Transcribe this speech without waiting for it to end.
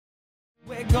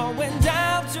going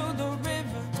down to the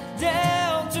river,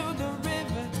 down to the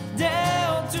river,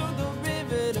 down to the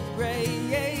river to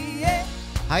pray.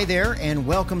 Hi there, and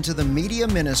welcome to the media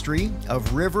ministry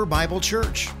of River Bible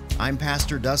Church. I'm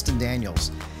Pastor Dustin Daniels,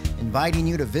 inviting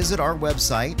you to visit our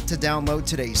website to download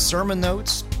today's sermon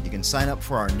notes. You can sign up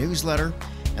for our newsletter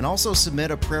and also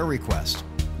submit a prayer request.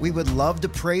 We would love to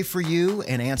pray for you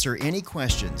and answer any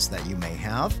questions that you may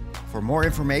have. For more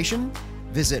information,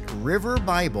 visit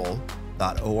riverbible.org.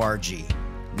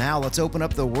 Now let's open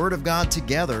up the Word of God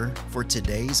together for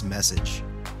today's message.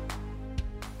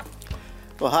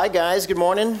 Well, hi guys, good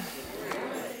morning.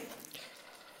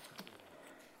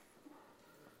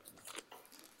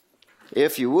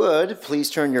 If you would,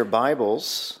 please turn your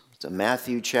Bibles to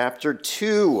Matthew chapter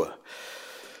 2.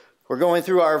 We're going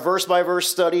through our verse-by-verse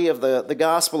study of the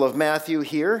Gospel of Matthew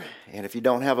here. And if you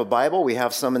don't have a Bible, we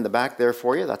have some in the back there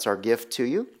for you. That's our gift to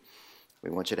you. We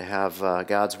want you to have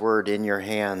God's Word in your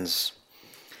hands.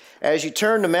 As you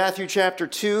turn to Matthew chapter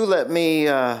 2, let me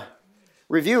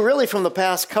review really from the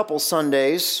past couple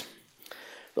Sundays.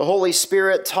 The Holy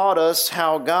Spirit taught us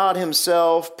how God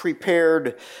Himself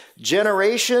prepared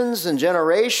generations and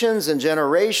generations and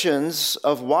generations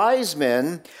of wise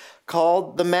men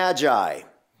called the Magi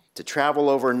to travel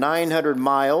over 900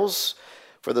 miles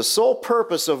for the sole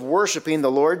purpose of worshiping the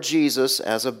Lord Jesus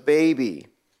as a baby.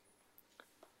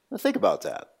 Now think about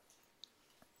that.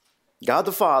 God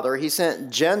the Father, He sent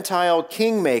Gentile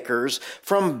kingmakers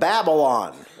from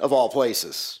Babylon, of all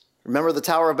places. Remember the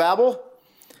Tower of Babel?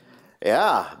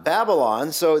 Yeah,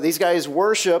 Babylon. So these guys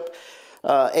worship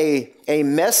a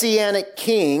messianic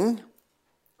king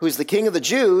who's the king of the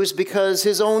Jews because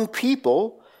his own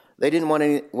people, they didn't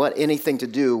want anything to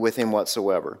do with him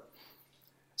whatsoever.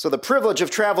 So the privilege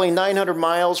of traveling 900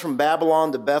 miles from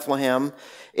Babylon to Bethlehem,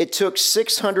 it took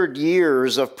 600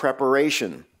 years of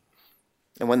preparation.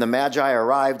 And when the Magi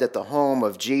arrived at the home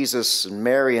of Jesus and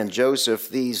Mary and Joseph,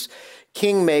 these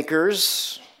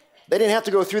kingmakers, they didn't have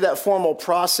to go through that formal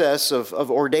process of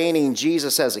ordaining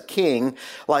Jesus as a king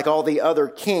like all the other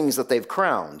kings that they've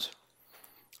crowned.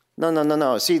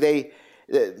 No. See,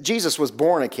 Jesus was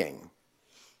born a king.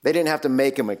 They didn't have to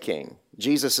make him a king.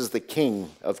 Jesus is the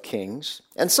King of Kings.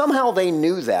 And somehow they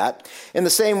knew that. In the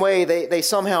same way, they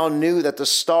somehow knew that the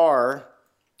star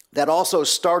that also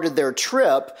started their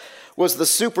trip was the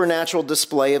supernatural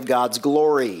display of God's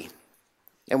glory.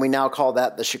 And we now call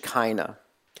that the Shekinah.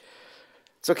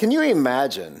 So can you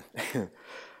imagine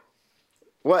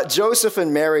what Joseph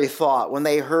and Mary thought when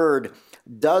they heard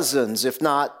dozens, if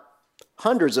not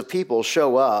hundreds of people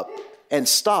show up and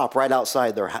stop right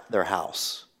outside their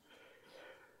house?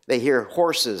 They hear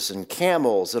horses and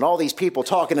camels and all these people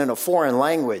talking in a foreign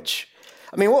language.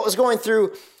 I mean, what was going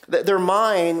through their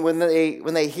mind when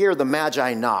they hear the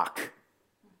Magi knock?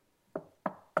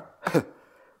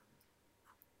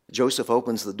 Joseph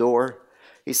opens the door.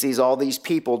 He sees all these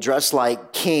people dressed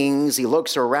like kings. He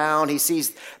looks around. He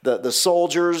sees the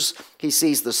soldiers. He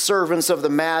sees the servants of the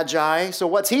Magi. So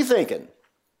what's he thinking?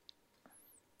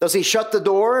 Does he shut the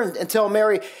door and tell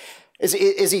Mary? Is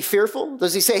he fearful?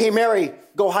 Does he say, hey, Mary,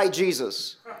 go hide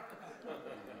Jesus?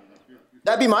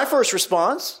 That'd be my first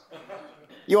response.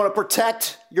 You want to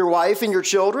protect your wife and your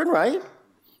children, right?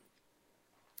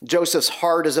 Joseph's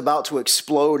heart is about to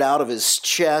explode out of his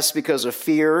chest because of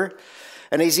fear.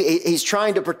 And he's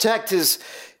trying to protect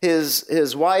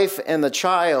his wife and the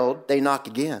child. They knock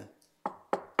again.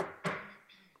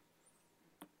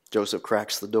 Joseph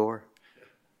cracks the door.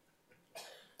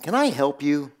 Can I help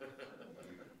you?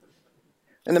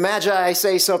 And the Magi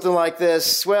say something like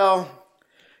this, well,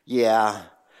 yeah,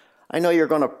 I know you're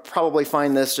going to probably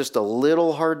find this just a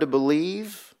little hard to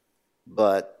believe,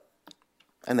 but...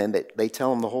 And then they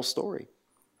tell him the whole story.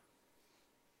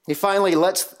 He finally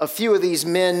lets a few of these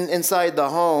men inside the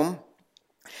home.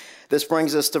 This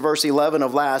brings us to verse 11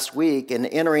 of last week. And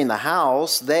entering the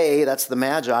house, that's the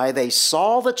Magi, they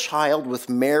saw the child with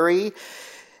Mary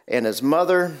and his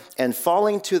mother, and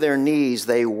falling to their knees,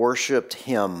 they worshiped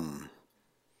him.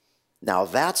 Now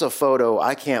that's a photo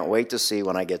I can't wait to see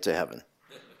when I get to heaven.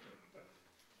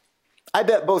 I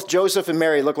bet both Joseph and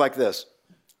Mary look like this.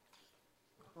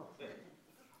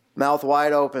 Mouth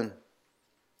wide open.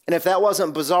 And if that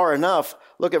wasn't bizarre enough,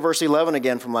 look at verse 11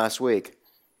 again from last week.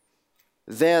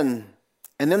 Then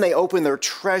they opened their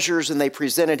treasures and they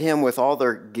presented him with all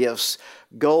their gifts,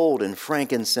 gold and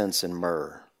frankincense and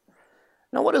myrrh.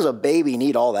 Now, what does a baby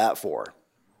need all that for?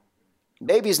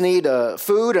 Babies need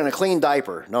food and a clean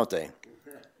diaper, don't they?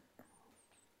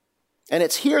 And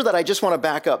it's here that I just want to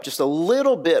back up just a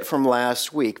little bit from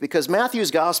last week, because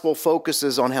Matthew's gospel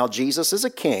focuses on how Jesus is a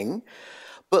king,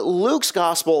 but Luke's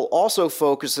gospel also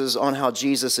focuses on how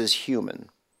Jesus is human.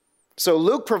 So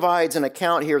Luke provides an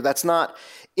account here that's not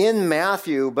in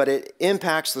Matthew, but it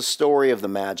impacts the story of the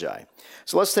Magi.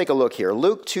 So let's take a look here.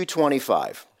 Luke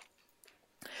 2:25.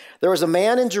 There was a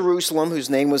man in Jerusalem whose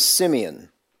name was Simeon.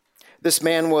 This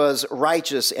man was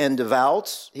righteous and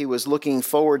devout. He was looking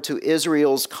forward to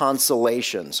Israel's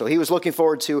consolation. So he was looking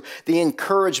forward to the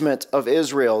encouragement of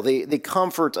Israel, the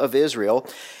comfort of Israel,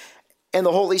 and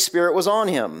the Holy Spirit was on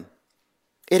him.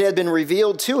 It had been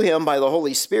revealed to him by the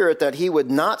Holy Spirit that he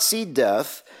would not see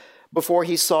death before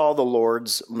he saw the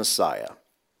Lord's Messiah.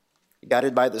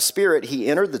 Guided by the Spirit, he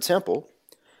entered the temple,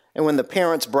 and when the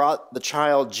parents brought the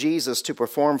child Jesus to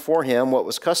perform for him what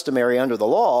was customary under the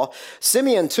law,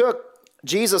 Simeon took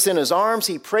Jesus in his arms,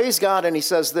 he praised God, and he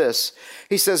says this.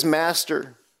 He says,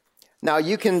 "Master, now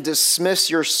you can dismiss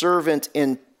your servant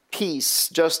in peace,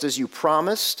 just as you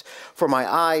promised, for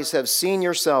my eyes have seen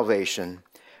your salvation.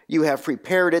 You have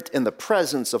prepared it in the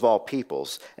presence of all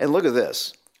peoples." And look at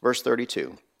this, verse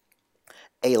 32.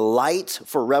 "A light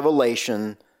for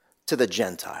revelation to the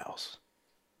Gentiles."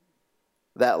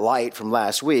 That light from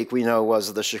last week we know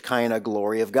was the Shekinah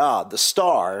glory of God, the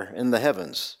star in the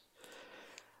heavens.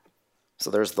 So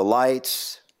there's the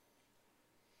light.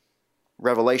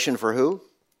 Revelation for who?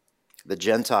 The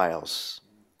Gentiles.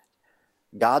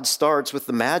 God starts with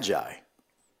the Magi.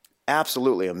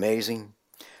 Absolutely amazing.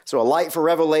 So a light for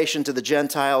revelation to the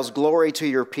Gentiles, glory to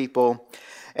your people.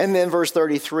 And then verse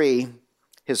 33,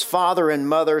 his father and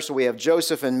mother, so we have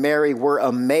Joseph and Mary, were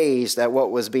amazed at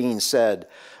what was being said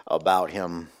about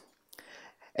him.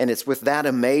 And it's with that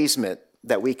amazement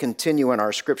that we continue in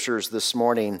our scriptures this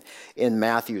morning in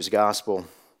Matthew's gospel.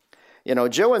 You know,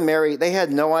 Joe and Mary, they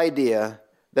had no idea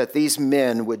that these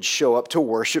men would show up to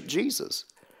worship Jesus.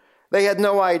 They had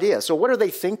no idea. So what are they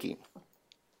thinking?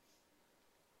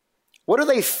 What are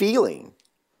they feeling?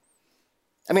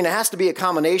 I mean, it has to be a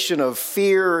combination of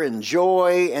fear and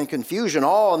joy and confusion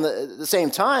all at the same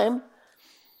time.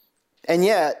 And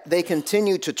yet, they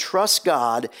continue to trust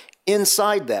God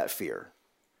inside that fear,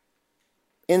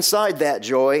 inside that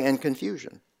joy and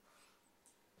confusion.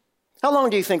 How long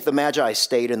do you think the Magi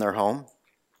stayed in their home?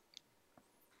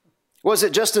 Was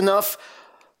it just enough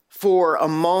for a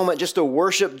moment just to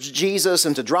worship Jesus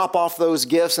and to drop off those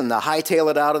gifts and to hightail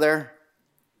it out of there?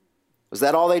 Was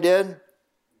that all they did?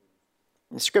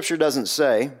 The scripture doesn't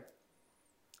say.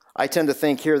 I tend to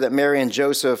think here that Mary and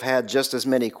Joseph had just as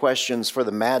many questions for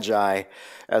the Magi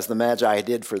as the Magi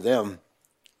did for them.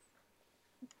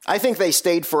 I think they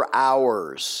stayed for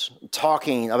hours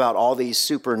talking about all these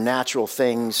supernatural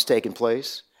things taking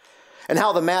place and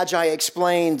how the Magi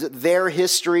explained their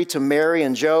history to Mary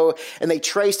and Joe, and they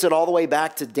traced it all the way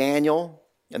back to Daniel,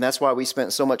 and that's why we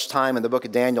spent so much time in the book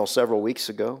of Daniel several weeks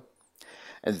ago.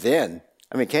 And then,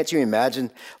 I mean, can't you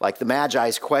imagine like the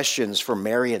Magi's questions for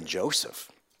Mary and Joseph?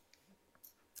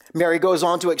 Mary goes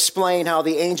on to explain how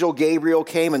the angel Gabriel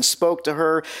came and spoke to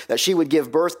her that she would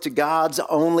give birth to God's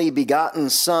only begotten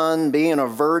son, being a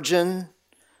virgin.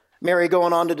 Mary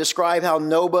going on to describe how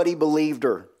nobody believed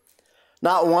her.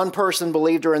 Not one person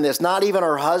believed her in this. Not even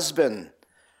her husband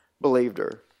believed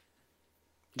her.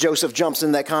 Joseph jumps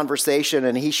in that conversation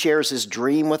and he shares his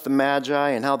dream with the Magi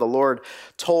and how the Lord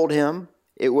told him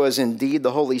it was indeed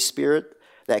the Holy Spirit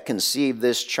that conceived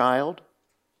this child.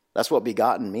 That's what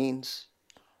begotten means.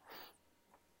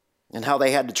 And how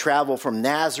they had to travel from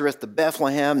Nazareth to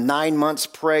Bethlehem, 9 months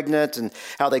pregnant, and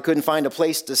how they couldn't find a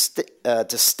place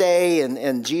to stay,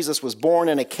 and Jesus was born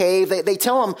in a cave. They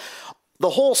tell him the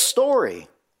whole story.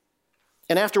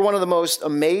 And after one of the most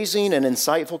amazing and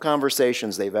insightful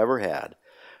conversations they've ever had,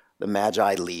 the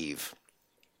Magi leave.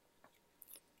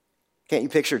 Can't you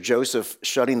picture Joseph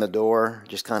shutting the door,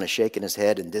 just kind of shaking his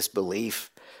head in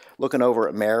disbelief, looking over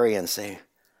at Mary and saying,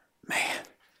 "Man,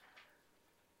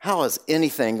 how is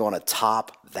anything going to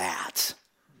top that?"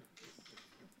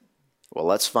 Well,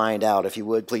 let's find out. If you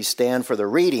would, please stand for the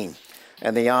reading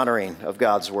and the honoring of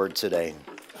God's word today.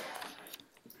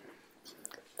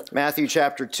 Matthew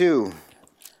chapter 2,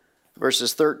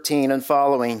 verses 13 and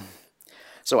following.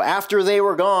 So after they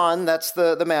were gone, that's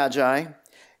the Magi,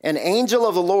 an angel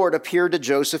of the Lord appeared to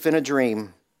Joseph in a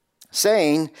dream,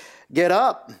 saying, "Get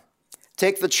up,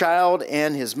 take the child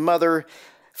and his mother,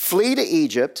 flee to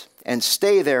Egypt, and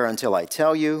stay there until I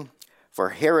tell you, for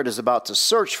Herod is about to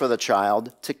search for the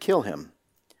child to kill him."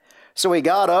 So he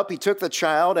got up, he took the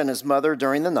child and his mother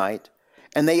during the night,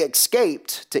 and they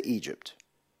escaped to Egypt.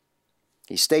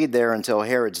 He stayed there until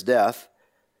Herod's death,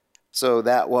 so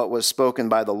that what was spoken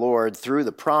by the Lord through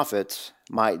the prophet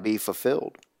might be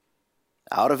fulfilled.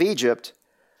 "Out of Egypt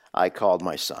I called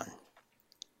my son."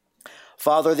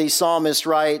 Father, the psalmist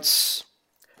writes,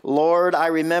 "Lord, I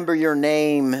remember your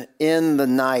name in the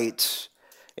night.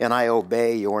 and I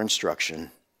obey your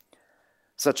instruction.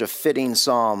 Such a fitting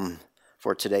psalm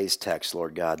for today's text,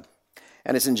 Lord God.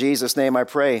 And it's in Jesus' name I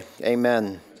pray.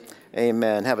 Amen.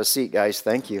 Amen. Have a seat, guys.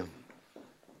 Thank you.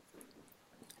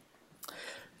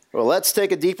 Well, let's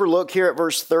take a deeper look here at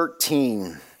verse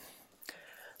 13.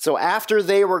 So after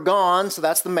they were gone, so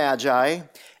that's the Magi,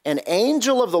 an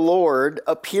angel of the Lord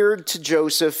appeared to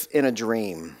Joseph in a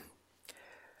dream.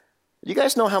 Do you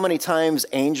guys know how many times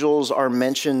angels are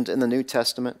mentioned in the New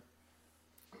Testament?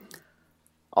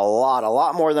 A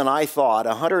lot more than I thought,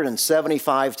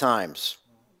 175 times.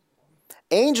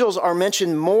 Angels are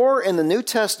mentioned more in the New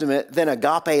Testament than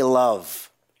agape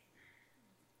love.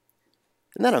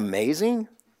 Isn't that amazing?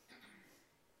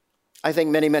 I think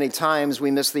many times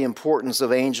we miss the importance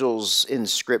of angels in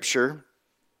Scripture.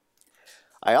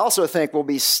 I also think we'll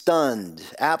be stunned,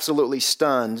 absolutely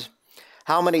stunned,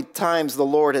 how many times the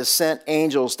Lord has sent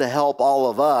angels to help all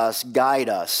of us, guide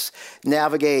us,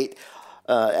 navigate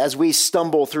as we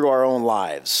stumble through our own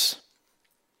lives.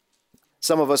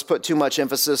 Some of us put too much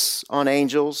emphasis on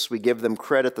angels. We give them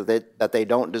credit that they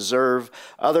don't deserve.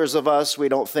 Others of us, we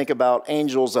don't think about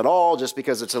angels at all just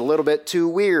because it's a little bit too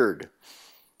weird.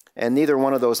 And neither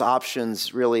one of those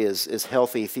options really is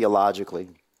healthy theologically.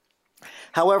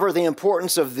 However, the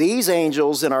importance of these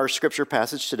angels in our scripture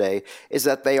passage today is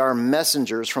that they are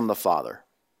messengers from the Father.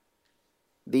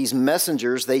 These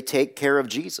messengers, they take care of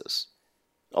Jesus,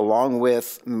 along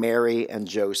with Mary and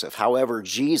Joseph. However,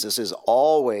 Jesus is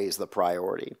always the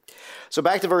priority. So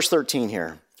back to verse 13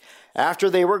 here. After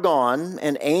they were gone,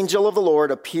 an angel of the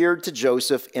Lord appeared to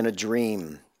Joseph in a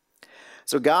dream.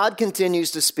 So God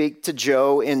continues to speak to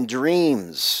Joe in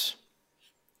dreams.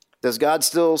 Does God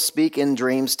still speak in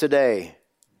dreams today?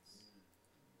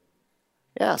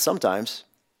 Yeah, sometimes.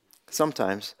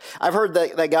 Sometimes. I've heard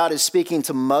that God is speaking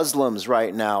to Muslims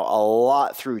right now a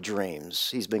lot through dreams.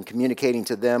 He's been communicating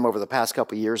to them over the past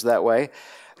couple of years that way.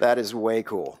 That is way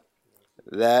cool.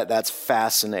 That's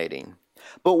fascinating.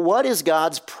 But what is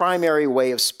God's primary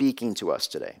way of speaking to us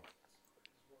today?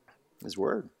 His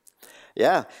Word.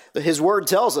 Yeah, His Word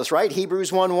tells us, right?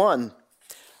 Hebrews 1:1.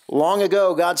 Long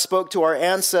ago, God spoke to our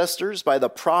ancestors by the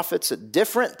prophets at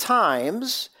different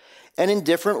times and in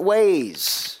different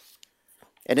ways.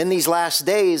 And in these last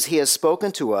days, He has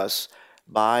spoken to us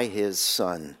by His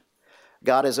Son.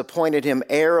 God has appointed Him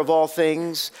heir of all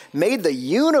things, made the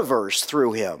universe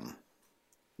through Him.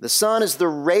 The Son is the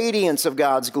radiance of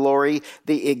God's glory,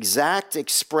 the exact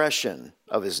expression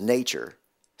of His nature,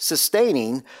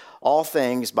 sustaining all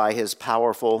things by His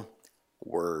powerful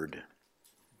Word.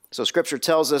 So Scripture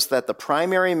tells us that the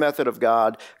primary method of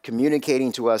God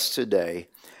communicating to us today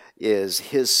is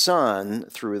His Son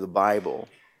through the Bible.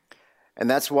 And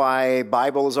that's why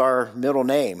Bible is our middle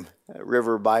name,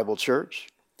 River Bible Church.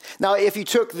 Now, if you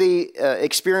took the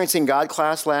Experiencing God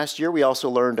class last year, we also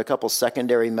learned a couple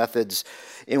secondary methods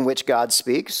in which God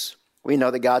speaks. We know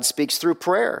that God speaks through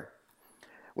prayer.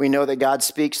 We know that God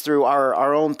speaks through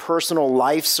our own personal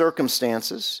life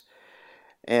circumstances.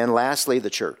 And lastly, the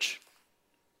church.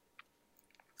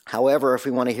 However, if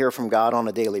we want to hear from God on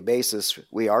a daily basis,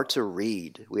 we are to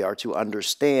read. We are to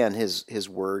understand His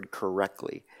Word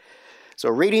correctly. So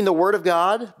reading the Word of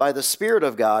God by the Spirit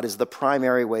of God is the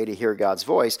primary way to hear God's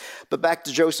voice. But back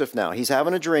to Joseph now. He's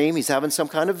having a dream. He's having some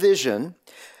kind of vision.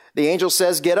 The angel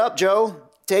says, "Get up, Joe.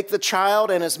 Take the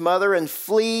child and his mother and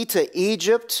flee to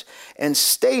Egypt and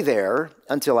stay there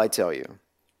until I tell you."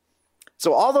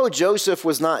 So although Joseph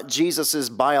was not Jesus'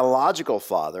 biological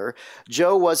father,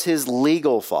 Joe was his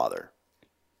legal father.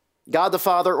 God the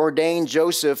Father ordained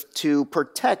Joseph to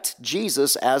protect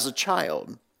Jesus as a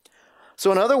child.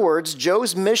 So in other words,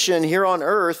 Joe's mission here on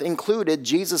earth included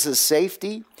Jesus'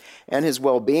 safety and his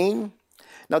well-being.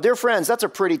 Now, dear friends, that's a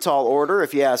pretty tall order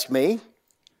if you ask me.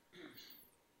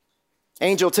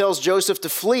 Angel tells Joseph to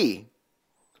flee.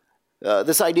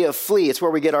 This idea of flee, it's where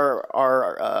we get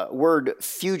our word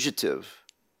fugitive.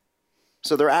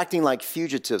 So they're acting like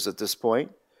fugitives at this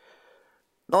point.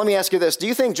 Now let me ask you this. Do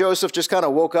you think Joseph just kind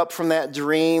of woke up from that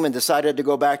dream and decided to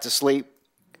go back to sleep?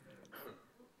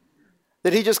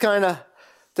 Did he just kind of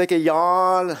take a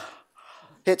yawn,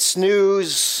 hit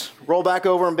snooze, roll back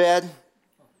over in bed?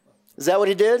 Is that what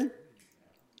he did?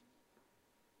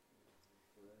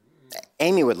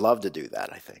 Amy would love to do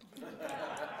that, I think.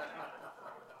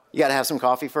 You got to have some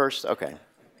coffee first? Okay.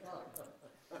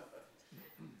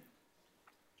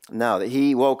 No,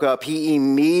 he woke up. He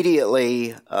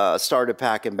immediately started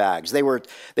packing bags. They were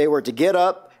to get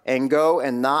up and go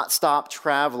and not stop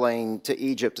traveling to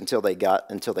Egypt until they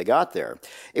got there.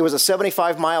 It was a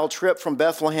 75-mile trip from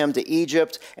Bethlehem to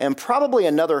Egypt and probably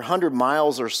another 100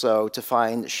 miles or so to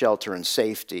find shelter and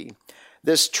safety.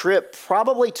 This trip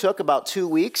probably took about 2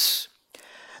 weeks.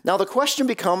 Now the question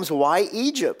becomes, why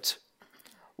Egypt?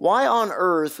 Why on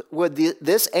earth would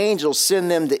this angel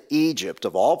send them to Egypt,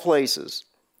 of all places?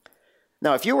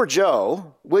 Now, if you were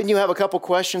Joe, wouldn't you have a couple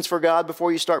questions for God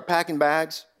before you start packing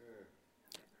bags?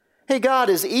 Hey, God,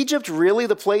 is Egypt really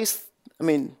the place,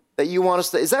 that you want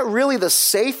us to, is that really the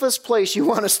safest place you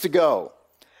want us to go?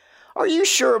 Are you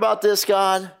sure about this,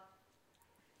 God?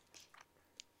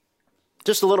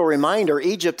 Just a little reminder,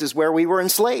 Egypt is where we were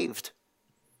enslaved.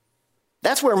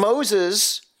 That's where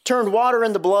Moses turned water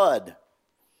into blood.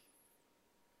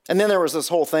 And then there was this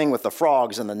whole thing with the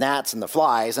frogs and the gnats and the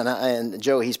flies. And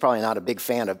Joe, he's probably not a big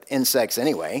fan of insects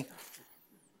anyway.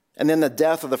 And then the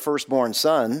death of the firstborn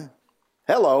son.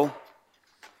 Hello.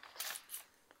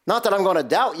 Not that I'm going to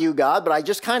doubt you, God, but I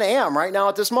just kind of am right now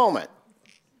at this moment.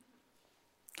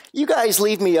 You guys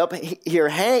leave me up here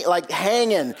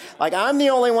hanging, like I'm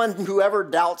the only one who ever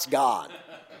doubts God.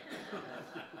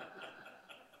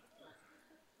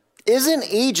 Isn't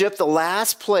Egypt the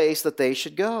last place that they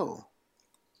should go?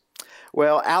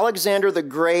 Well, Alexander the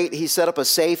Great, he set up a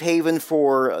safe haven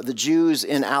for the Jews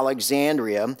in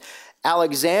Alexandria.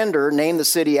 Alexander named the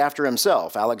city after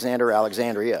himself,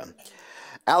 Alexandria.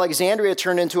 Alexandria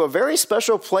turned into a very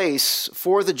special place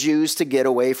for the Jews to get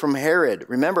away from Herod.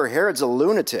 Remember, Herod's a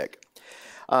lunatic.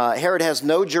 Herod has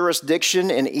no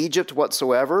jurisdiction in Egypt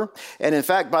whatsoever. And in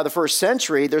fact, by the first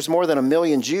century, there's more than 1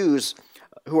 million Jews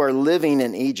who are living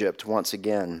in Egypt once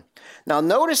again. Now,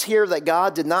 notice here that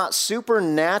God did not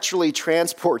supernaturally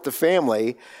transport the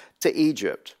family to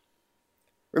Egypt.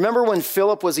 Remember when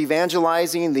Philip was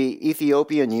evangelizing the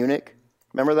Ethiopian eunuch?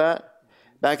 Remember that?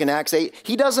 Back in Acts 8?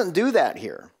 He doesn't do that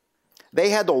here. They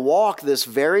had to walk this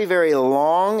very, very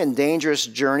long and dangerous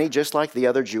journey just like the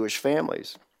other Jewish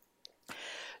families.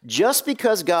 Just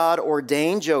because God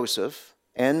ordained Joseph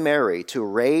and Mary to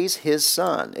raise his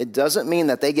son, it doesn't mean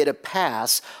that they get a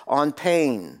pass on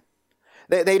pain.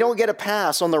 They don't get a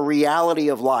pass on the reality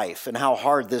of life and how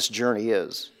hard this journey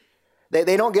is.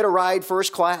 They don't get a ride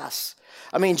first class.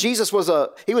 Jesus was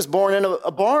born in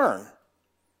a barn.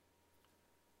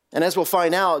 And as we'll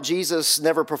find out, Jesus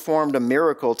never performed a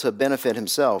miracle to benefit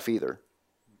himself either.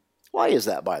 Why is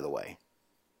that, by the way?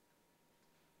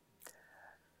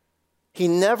 He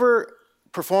never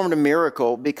performed a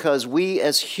miracle because we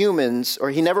as humans, or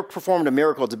he never performed a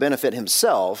miracle to benefit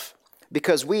himself,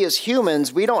 because we as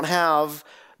humans, we don't have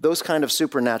those kind of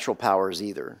supernatural powers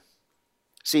either.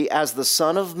 See, as the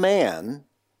Son of Man,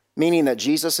 meaning that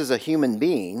Jesus is a human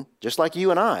being, just like you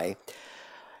and I,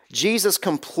 Jesus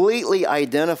completely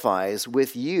identifies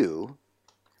with you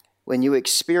when you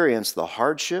experience the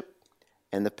hardship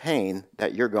and the pain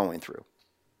that you're going through.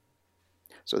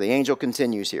 So the angel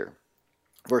continues here.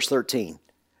 Verse 13,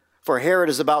 for Herod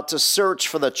is about to search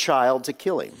for the child to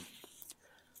kill him.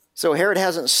 So Herod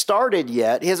hasn't started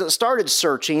yet. He hasn't started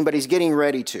searching, but he's getting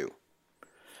ready to.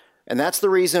 And that's the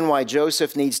reason why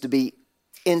Joseph needs to be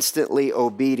instantly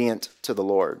obedient to the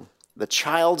Lord. The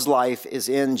child's life is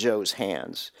in Joe's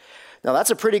hands. Now that's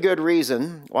a pretty good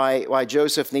reason why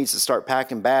Joseph needs to start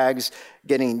packing bags,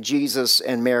 getting Jesus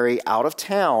and Mary out of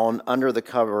town under the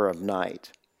cover of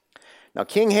night. Now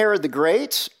King Herod the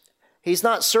Great, he's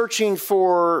not searching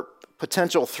for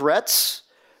potential threats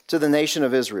to the nation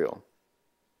of Israel.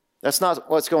 That's not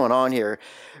what's going on here.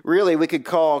 Really, we could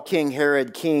call King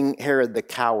Herod the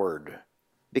Coward,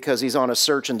 because he's on a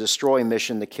search and destroy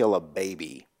mission to kill a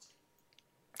baby.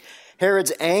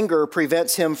 Herod's anger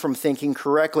prevents him from thinking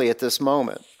correctly at this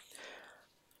moment.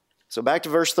 So back to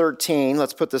verse 13,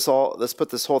 let's put this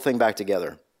whole thing back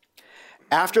together.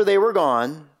 After they were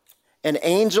gone, an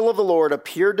angel of the Lord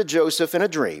appeared to Joseph in a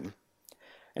dream.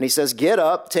 And he says, get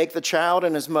up, take the child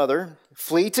and his mother,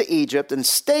 flee to Egypt, and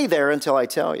stay there until I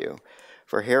tell you.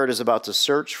 For Herod is about to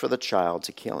search for the child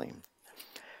to kill him.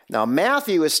 Now,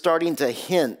 Matthew is starting to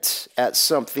hint at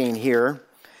something here.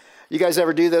 You guys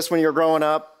ever do this when you're growing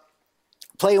up?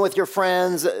 Playing with your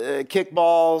friends,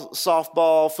 kickball,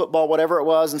 softball, football, whatever it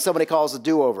was, and somebody calls a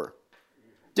do-over.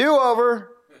 Do-over,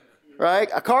 right?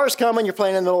 A car's coming, you're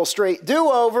playing in the little straight.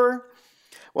 Do-over.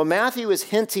 Well, Matthew is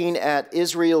hinting at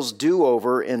Israel's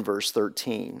do-over in verse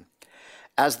 13.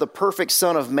 As the perfect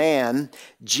Son of Man,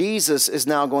 Jesus is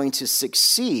now going to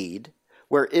succeed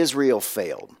where Israel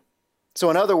failed. So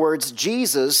in other words,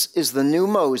 Jesus is the new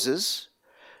Moses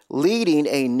leading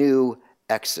a new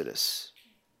Exodus.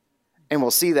 And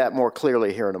we'll see that more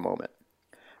clearly here in a moment.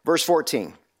 Verse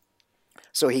 14.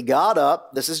 So he got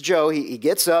up, this is Joe, he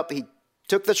gets up, he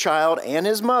took the child and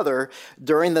his mother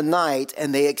during the night,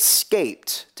 and they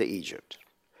escaped to Egypt.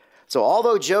 So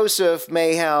although Joseph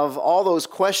may have all those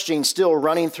questions still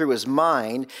running through his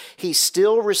mind, he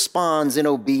still responds in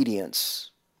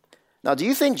obedience. Now, do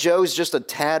you think Joe's just a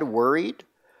tad worried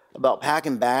about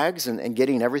packing bags and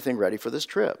getting everything ready for this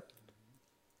trip?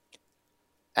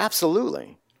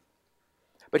 Absolutely.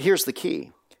 But here's the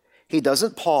key. He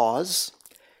doesn't pause.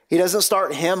 He doesn't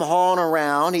start hem-hawing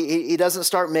around. He doesn't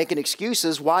start making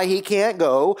excuses why he can't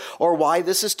go or why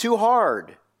this is too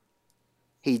hard.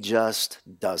 He just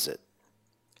does it.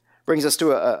 Brings us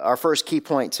to our first key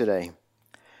point today.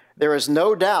 There is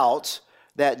no doubt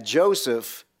that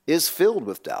Joseph is filled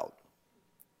with doubt.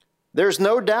 There's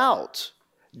no doubt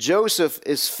Joseph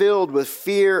is filled with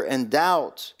fear and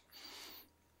doubt.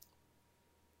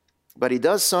 But he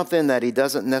does something that he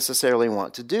doesn't necessarily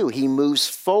want to do. He moves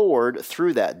forward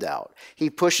through that doubt. He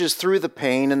pushes through the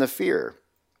pain and the fear.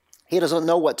 He doesn't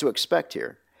know what to expect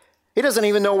here. He doesn't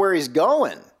even know where he's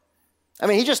going. I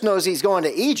mean, he just knows he's going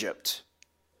to Egypt.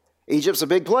 Egypt's a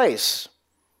big place.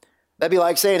 That'd be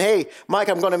like saying, hey, Mike,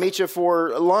 I'm going to meet you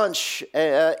for lunch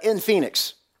in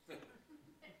Phoenix.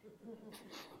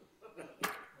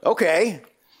 Okay.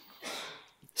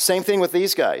 Same thing with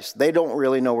these guys. They don't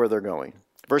really know where they're going.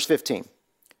 Verse 15.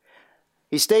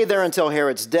 He stayed there until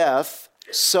Herod's death,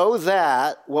 so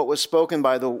that what was spoken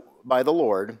by the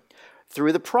Lord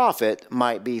through the prophet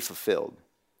might be fulfilled.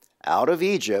 Out of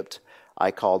Egypt I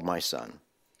called my son.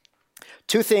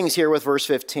 Two things here with verse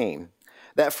 15.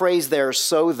 That phrase there,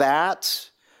 so that,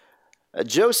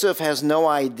 Joseph has no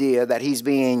idea that he's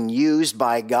being used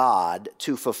by God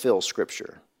to fulfill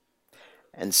Scripture.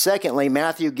 And secondly,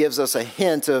 Matthew gives us a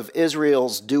hint of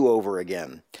Israel's do-over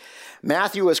again.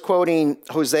 Matthew is quoting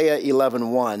Hosea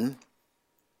 11:1. Have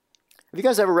you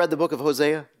guys ever read the book of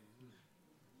Hosea?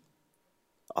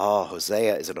 Oh,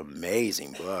 Hosea is an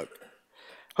amazing book.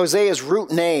 Hosea's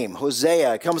root name,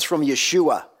 Hosea, comes from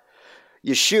Yeshua.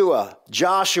 Yeshua,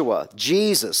 Joshua,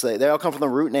 Jesus, they all come from the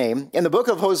root name. In the book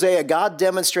of Hosea, God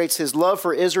demonstrates his love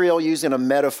for Israel using a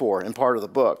metaphor in part of the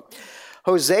book.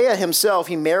 Hosea himself,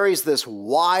 he marries this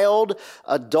wild,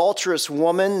 adulterous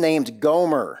woman named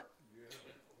Gomer.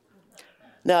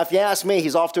 Now, if you ask me,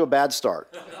 he's off to a bad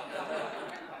start.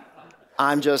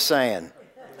 I'm just saying.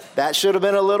 That should have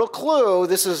been a little clue.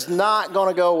 This is not going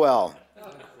to go well.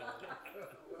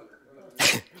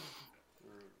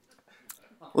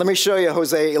 Let me show you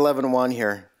Hosea 11:1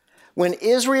 here. When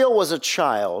Israel was a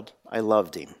child, I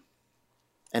loved him,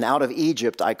 and out of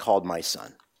Egypt I called my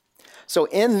son. So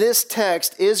in this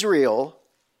text, Israel,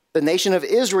 the nation of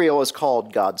Israel, is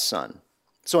called God's son.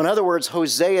 So in other words,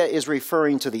 Hosea is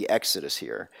referring to the Exodus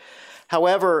here.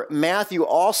 However, Matthew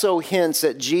also hints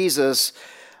at Jesus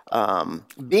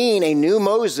being a new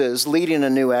Moses leading a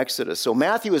new Exodus. So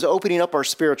Matthew is opening up our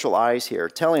spiritual eyes here,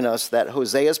 telling us that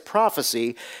Hosea's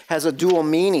prophecy has a dual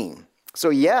meaning. So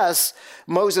yes,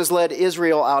 Moses led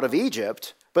Israel out of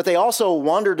Egypt, but they also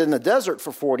wandered in the desert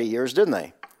for 40 years, didn't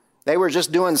they? They were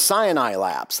just doing Sinai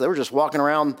laps. They were just walking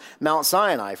around Mount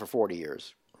Sinai for 40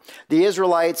 years. The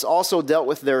Israelites also dealt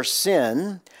with their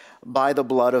sin by the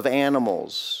blood of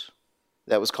animals.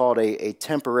 That was called a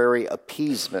temporary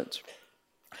appeasement.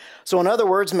 So in other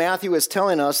words, Matthew is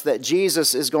telling us that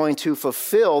Jesus is going to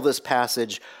fulfill this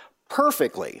passage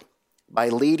perfectly by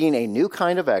leading a new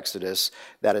kind of exodus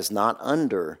that is not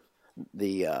under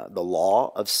the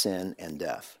law of sin and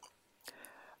death,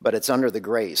 but it's under the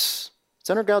grace.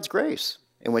 It's under God's grace,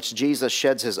 in which Jesus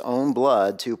sheds his own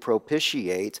blood to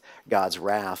propitiate God's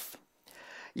wrath.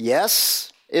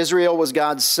 Yes, Israel was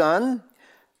God's son,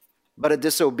 but a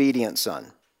disobedient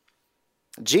son.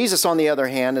 Jesus, on the other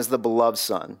hand, is the beloved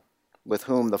son, with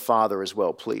whom the Father is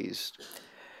well pleased.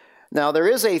 Now, there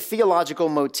is a theological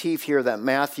motif here that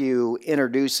Matthew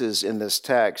introduces in this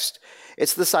text.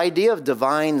 It's this idea of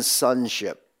divine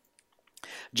sonship.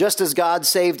 Just as God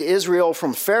saved Israel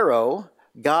from Pharaoh,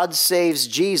 God saves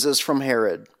Jesus from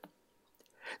Herod.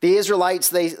 The Israelites,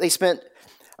 they spent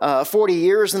 40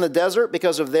 years in the desert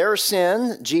because of their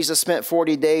sin. Jesus spent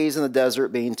 40 days in the desert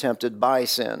being tempted by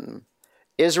sin.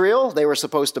 Israel, they were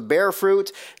supposed to bear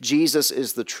fruit. Jesus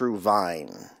is the true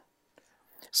vine.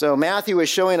 So Matthew is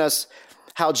showing us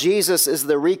how Jesus is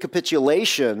the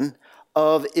recapitulation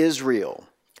of Israel.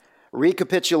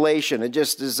 Recapitulation, it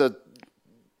just is a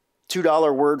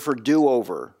 $2 word for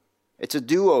do-over. It's a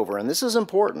do-over, and this is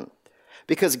important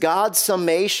because God's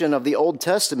summation of the Old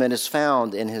Testament is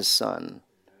found in his Son.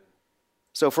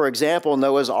 So, for example,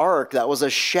 Noah's Ark, that was a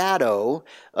shadow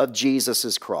of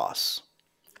Jesus' cross.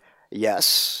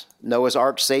 Yes, Noah's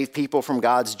Ark saved people from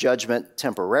God's judgment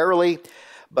temporarily,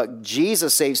 but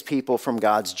Jesus saves people from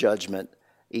God's judgment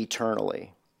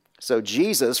eternally. So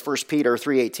Jesus, 1 Peter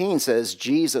 3:18 says,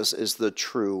 Jesus is the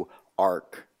true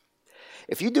ark.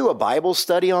 If you do a Bible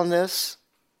study on this,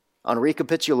 on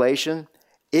recapitulation,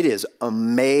 it is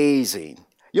amazing.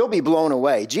 You'll be blown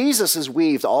away. Jesus is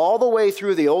weaved all the way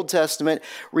through the Old Testament,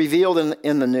 revealed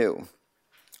in the New.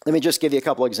 Let me just give you a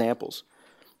couple examples.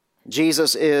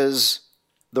 Jesus is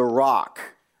the rock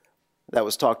that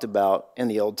was talked about in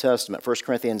the Old Testament. 1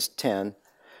 Corinthians 10,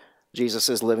 Jesus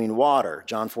is living water.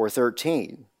 John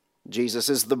 4:13. Jesus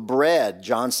is the bread.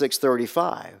 John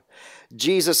 6:35.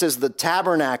 Jesus is the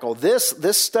tabernacle. This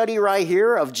study right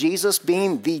here of Jesus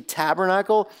being the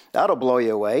tabernacle, that'll blow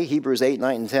you away. Hebrews 8,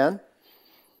 9, and 10.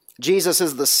 Jesus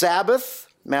is the Sabbath.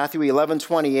 Matthew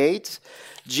 11:28.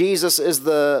 Jesus is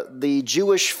the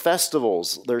Jewish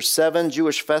festivals. There's 7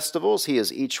 Jewish festivals. He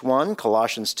is each one.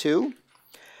 Colossians 2.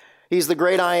 He's the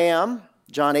great I am.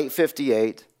 John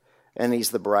 8:58. And he's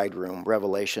the bridegroom.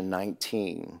 Revelation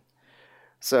 19.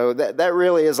 So that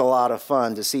really is a lot of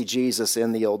fun to see Jesus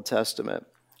in the Old Testament.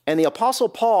 And the Apostle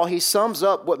Paul, he sums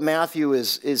up what Matthew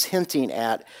is hinting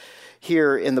at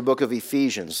here in the book of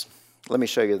Ephesians. Let me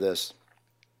show you this.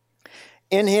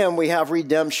 In him we have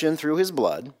redemption through his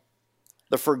blood,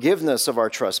 the forgiveness of our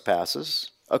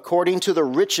trespasses, according to the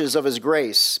riches of his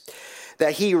grace,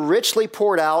 that he richly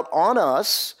poured out on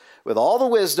us with all the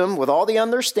wisdom, with all the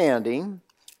understanding,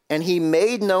 and he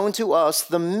made known to us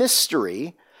the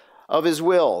mystery of his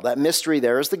will. That mystery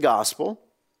there is the gospel,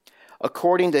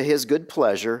 according to his good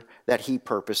pleasure that he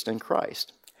purposed in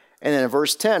Christ. And then in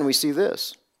verse 10, we see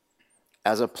this,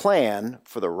 as a plan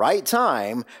for the right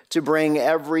time to bring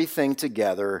everything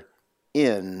together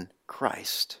in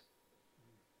Christ.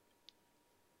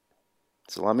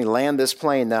 So let me land this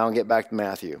plane now and get back to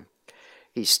Matthew.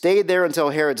 He stayed there until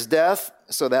Herod's death,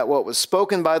 so that what was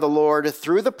spoken by the Lord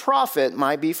through the prophet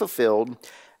might be fulfilled.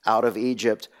 Out of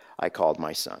Egypt I called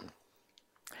my son.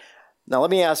 Now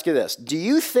let me ask you this. Do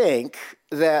you think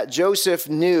that Joseph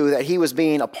knew that he was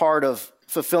being a part of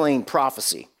fulfilling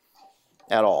prophecy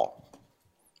at all?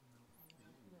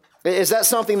 Is that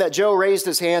something that Joe raised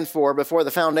his hand for before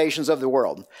the foundations of the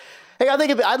world? Hey,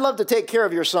 I'd love to take care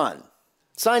of your son.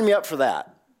 Sign me up for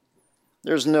that.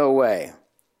 There's no way.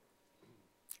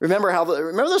 Remember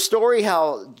the story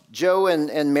how Joe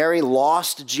and Mary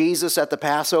lost Jesus at the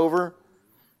Passover?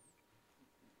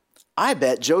 I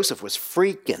bet Joseph was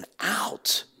freaking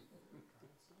out.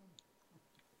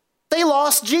 They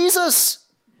lost Jesus.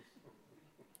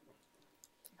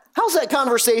 How's that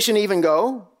conversation even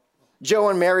go? Joe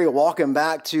and Mary are walking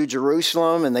back to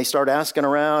Jerusalem and they start asking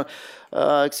around,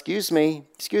 excuse me,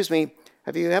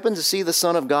 have you happened to see the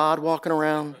Son of God walking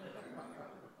around?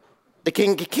 The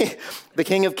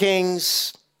King of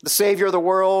Kings, the Savior of the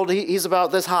world, he's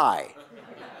about this high.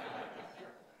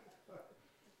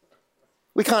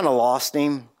 We kind of lost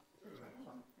him.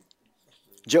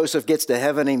 Joseph gets to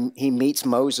heaven and he meets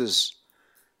Moses.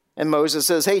 And Moses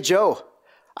says, hey, Joe,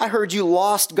 I heard you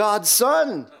lost God's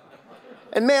son.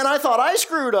 And man, I thought I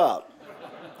screwed up.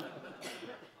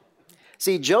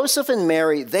 See, Joseph and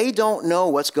Mary, they don't know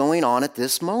what's going on at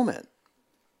this moment.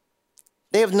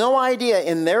 They have no idea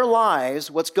in their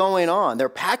lives what's going on. They're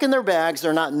packing their bags.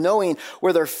 They're not knowing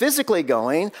where they're physically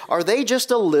going. Are they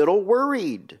just a little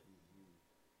worried?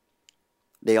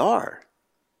 They are.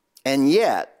 And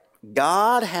yet,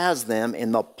 God has them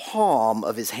in the palm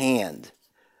of his hand.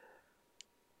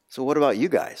 So what about you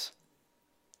guys?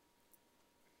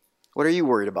 What are you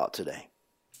worried about today?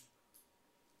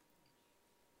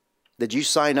 Did you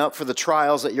sign up for the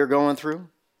trials that you're going through?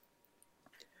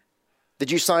 Did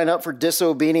you sign up for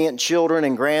disobedient children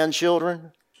and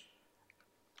grandchildren?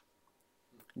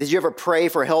 Did you ever pray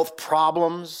for health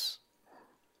problems?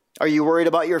 Are you worried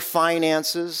about your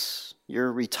finances,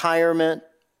 your retirement,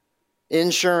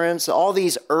 insurance, all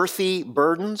these earthy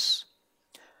burdens?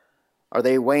 Are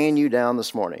they weighing you down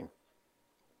this morning?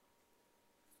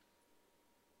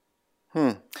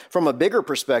 From a bigger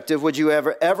perspective, would you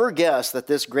ever guess that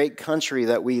this great country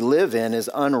that we live in is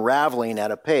unraveling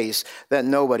at a pace that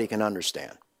nobody can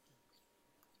understand?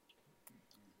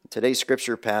 Today's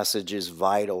scripture passage is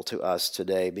vital to us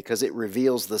today because it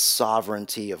reveals the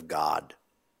sovereignty of God.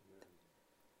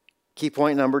 Key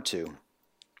point number 2.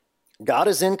 God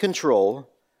is in control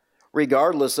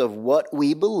regardless of what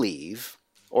we believe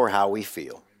or how we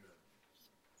feel.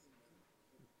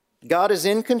 God is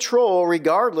in control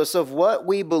regardless of what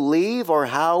we believe or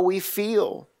how we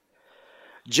feel.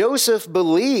 Joseph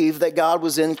believed that God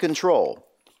was in control.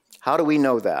 How do we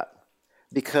know that?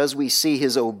 Because we see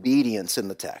his obedience in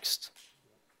the text.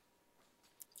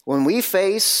 When we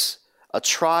face a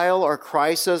trial or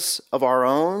crisis of our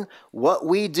own, what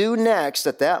we do next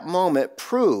at that moment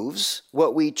proves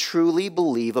what we truly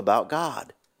believe about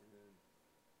God.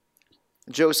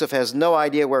 Joseph has no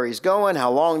idea where he's going,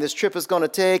 how long this trip is going to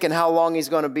take, and how long he's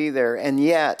going to be there. And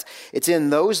yet, it's in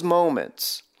those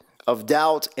moments of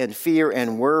doubt and fear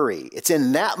and worry, it's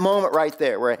in that moment right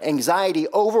there where anxiety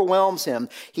overwhelms him,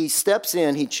 he steps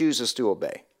in, he chooses to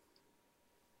obey.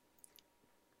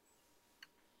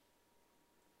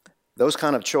 Those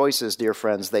kind of choices, dear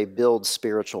friends, they build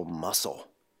spiritual muscle.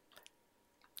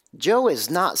 Joe is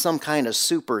not some kind of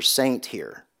super saint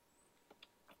here.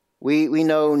 We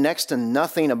know next to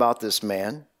nothing about this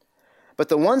man. But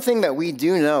the one thing that we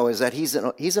do know is that he's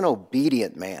an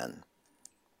obedient man.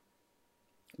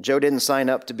 Joe didn't sign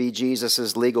up to be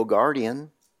Jesus' legal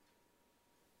guardian.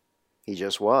 He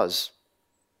just was.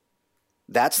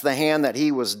 That's the hand that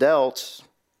he was dealt.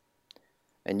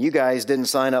 And you guys didn't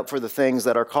sign up for the things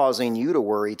that are causing you to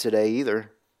worry today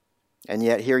either. And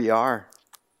yet here you are.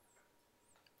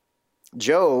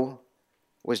 Joe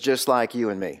was just like you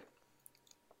and me.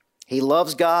 He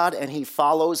loves God and he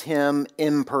follows him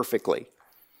imperfectly.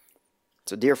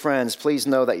 So dear friends, please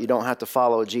know that you don't have to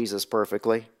follow Jesus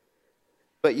perfectly,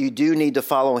 but you do need to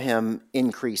follow him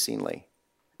increasingly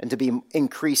and to be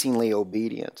increasingly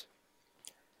obedient.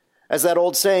 As that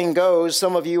old saying goes,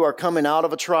 some of you are coming out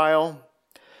of a trial,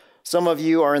 some of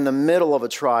you are in the middle of a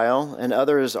trial, and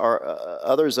others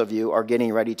of you are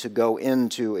getting ready to go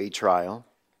into a trial.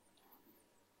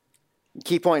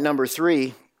 Key point number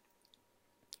 3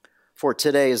 for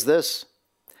today is this: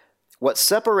 what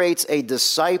separates a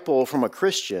disciple from a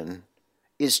Christian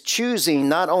is choosing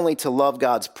not only to love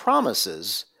God's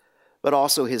promises, but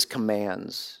also his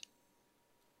commands.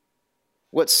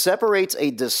 What separates a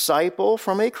disciple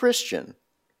from a Christian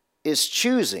is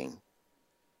choosing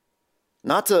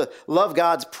not to love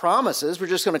God's promises, we're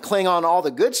just going to cling on all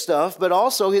the good stuff, but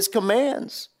also his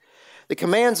commands. The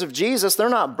commands of Jesus, they're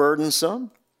not burdensome.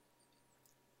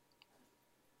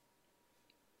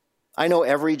 I know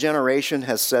every generation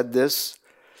has said this,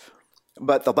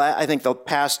 but I think the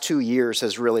past 2 years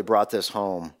has really brought this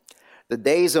home. The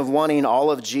days of wanting all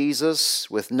of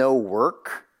Jesus with no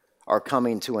work are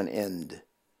coming to an end.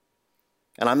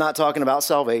 And I'm not talking about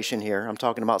salvation here. I'm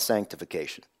talking about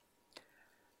sanctification.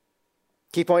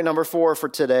 Key point number 4 for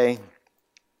today.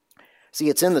 See,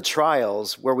 it's in the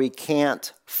trials where we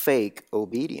can't fake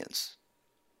obedience.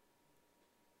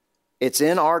 It's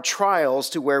in our trials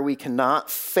to where we cannot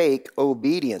fake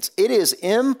obedience. It is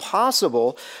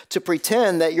impossible to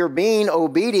pretend that you're being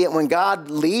obedient when God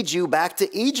leads you back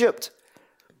to Egypt.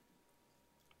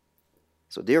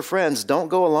 So, dear friends, don't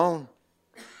go alone.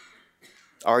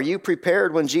 Are you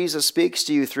prepared when Jesus speaks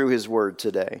to you through his word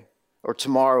today, or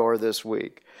tomorrow, or this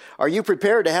week? Are you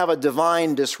prepared to have a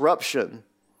divine disruption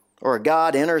or a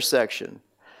God intersection?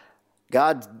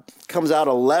 God comes out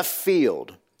of left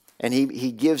field and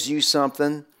he gives you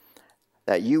something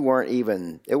that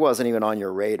it wasn't even on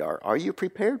your radar. Are you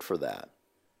prepared for that?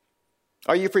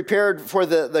 Are you prepared for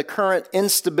the current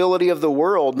instability of the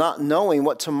world, not knowing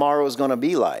what tomorrow is going to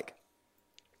be like?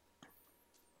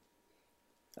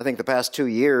 I think the past 2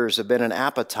 years have been an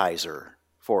appetizer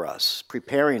for us,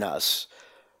 preparing us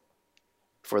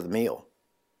for the meal.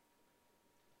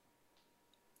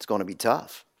 It's going to be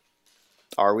tough.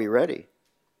 Are we ready?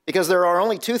 Because there are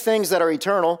only 2 things that are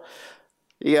eternal.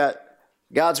 You got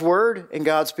God's word and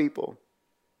God's people.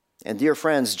 And dear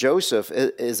friends, Joseph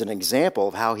is an example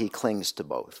of how he clings to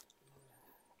both.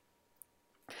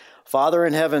 Father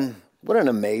in heaven, what an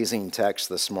amazing text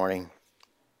this morning.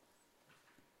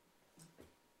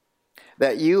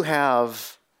 That you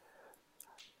have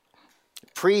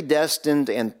predestined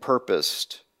and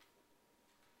purposed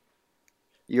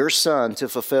your Son to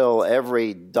fulfill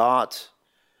every dot,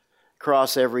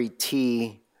 cross every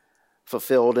T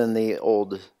fulfilled in the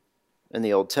Old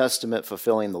Testament,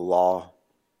 fulfilling the law.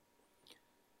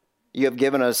 You have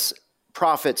given us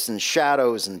prophets and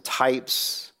shadows and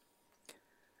types.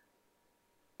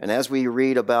 And as we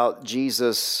read about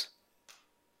Jesus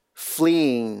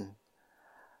fleeing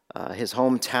his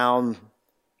hometown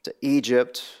to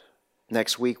Egypt,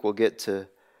 next week we'll get to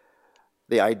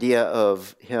the idea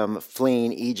of him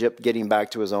fleeing Egypt, getting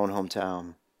back to his own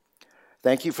hometown.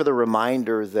 Thank you for the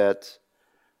reminder that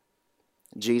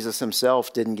Jesus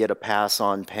himself didn't get a pass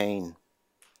on pain,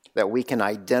 that we can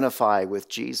identify with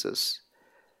Jesus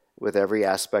with every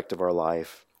aspect of our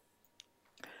life.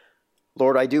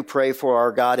 Lord, I do pray for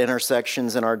our God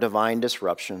intersections and our divine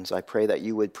disruptions. I pray that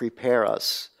you would prepare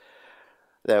us,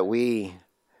 that we,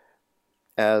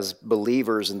 as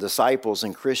believers and disciples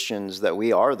and Christians, that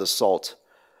we are the salt,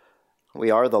 we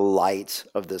are the light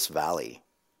of this valley,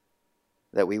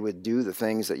 that we would do the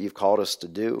things that you've called us to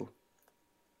do.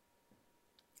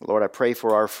 Lord, I pray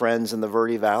for our friends in the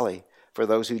Verde Valley, for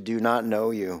those who do not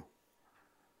know you,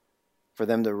 for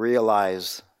them to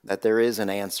realize that there is an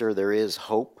answer, there is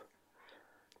hope,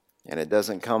 and it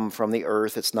doesn't come from the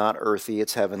earth. It's not earthy,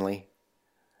 it's heavenly.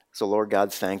 So, Lord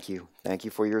God, thank you. Thank you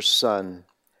for your Son,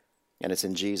 and it's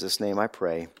in Jesus' name I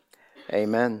pray.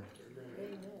 Amen.